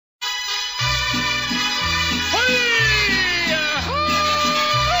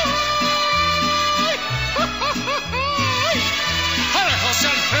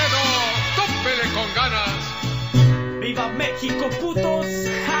México, putos,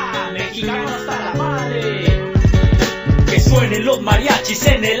 ja, mexicano hasta la madre. Que suenen los mariachis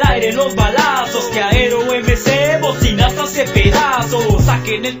en el aire, los balazos, que aero MC, bocinas hace pedazos.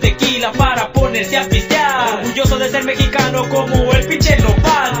 Saquen el tequila para ponerse a pistear. Orgulloso de ser mexicano como el pinche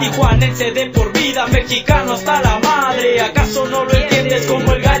nopal. Tijuanense de por vida, mexicano hasta la madre. ¿Acaso no lo entiendes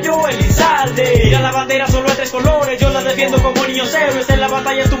como el gallo Elizalde? Mira la bandera solo hay 3 colores, yo la defiendo como niños héroes. En la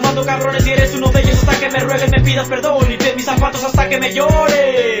batalla tumbando cabrones y eres uno de ellos hasta que me ruegues, me pidas perdón y de mis zapatos hasta que me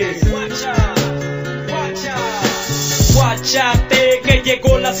llores. Guacha, guacha. Guáchate que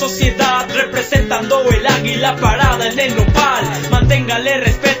llegó la sociedad representando el águila parada en el nopal. Manténgale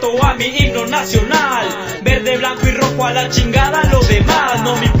respeto a mi himno nacional. Verde, blanco y rojo a la chingada lo demás.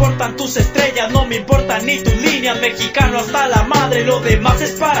 No me importan tus estrellas, no me importan ni tus líneas. Mexicano hasta la madre, lo demás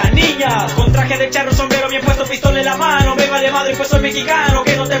es para niñas. Con traje de charro, sombrero bien puesto, pistola en la mano. Me vale madre pues soy mexicano,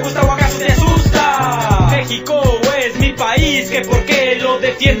 que no te gusta o acaso te asusta. México es mi país, que por qué lo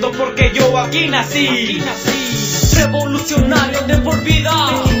defiendo, porque yo aquí nací. Revolucionario de por vida,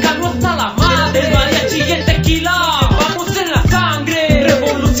 mexicano hasta la madre. El mariachi y el tequila, vamos en la sangre.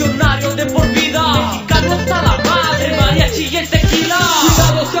 Revolucionario de por vida, mexicano hasta la madre. El mariachi y el tequila.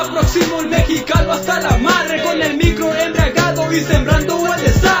 Cuidado, se aproxima el mexicano hasta la madre, con el micro embriagado y sembrando el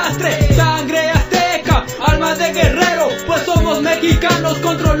desastre. Sangre azteca, alma de guerrero, pues somos mexicanos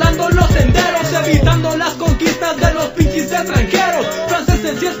controlando los senderos, evitando las conquistas de los pinches extranjeros,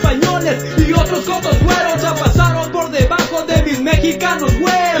 franceses y españoles y otros cotos güeros. Ya pasaron por debajo de mis mexicanos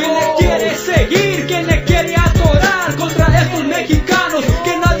huevos. ¿Quién le quiere seguir? ¿Quién le quiere atorar contra estos mexicanos?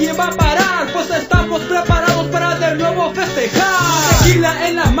 Que nadie va a parar, pues estamos preparados para de nuevo festejar. Tequila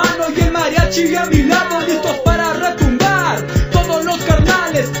en la mano y el mariachi a mi lado, listos para retumbar. Todos los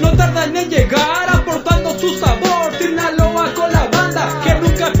carnales no tardan en llegar, aportando su sabor. Sinaloa con la banda que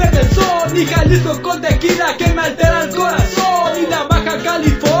nunca pierde el sol, y Jalisco con tequila que me altera el corazón. Y la Baja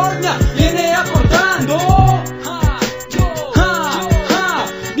California viene aportando,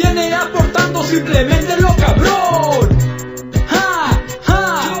 viene aportando simplemente lo cabrón.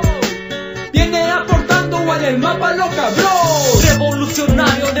 Viene aportando en el mapa lo cabrón.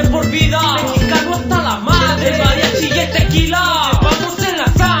 Revolucionario de por vida, mexicano hasta la madre. El mariachi y el tequila, vamos en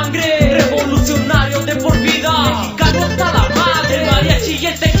la sangre. Revolucionario de por vida, mexicano hasta la madre. El mariachi y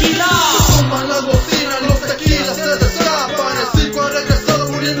el tequila. Toman las bocinas, los tequilas se destapan. El circo ha regresado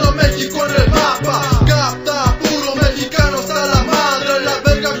poniendo a México en el mapa. Capta, puro mexicano hasta la madre. La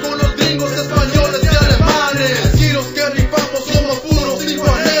verga con los gringos, españoles y alemanes. Giros que rifamos, somos puros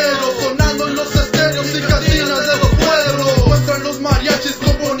tijuaneros, sonando en los estéreos y cantinas de los pueblos. Muestran los mariachis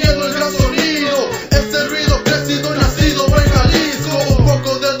componiendo el gran sonido. Este ruido crecido y nacido en Jalisco. Un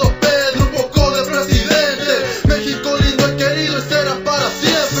poco de Don Pedro, un poco de presidente. México lindo y querido y será para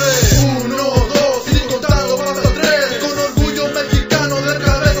siempre. 1, 2 y contando hasta 3. Con orgullo mexicano de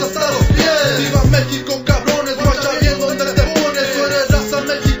cabeza hasta los pies. Viva México, cabrones, guacha bien donde te pones. Tú eres raza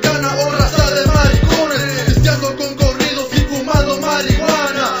mexicana o raza de maricones, pisteando con corridos y fumando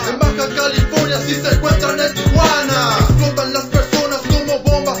marihuana. En Baja California si se encuentran en Tijuana. Explotan las personas como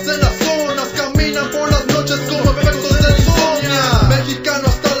bombas en las zonas. Caminan por las noches como efectos de insomnia. Mexicano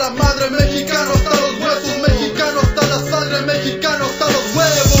hasta la madre, mexicano hasta los huesos, mexicano hasta la sangre, mexicano hasta los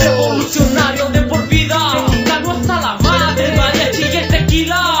huevos. Revolucionario de por vida, mexicano hasta la madre. El mariachi y el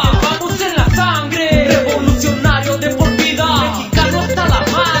tequila, vamos en la sangre. Revolucionario de por vida, mexicano hasta la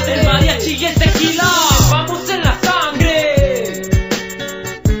madre. El mariachi y el tequila, vamos en la sangre.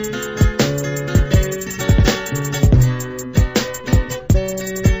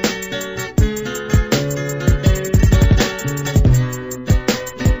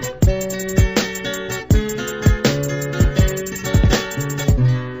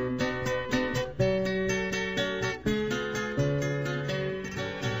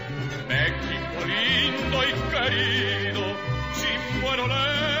 México lindo y querido.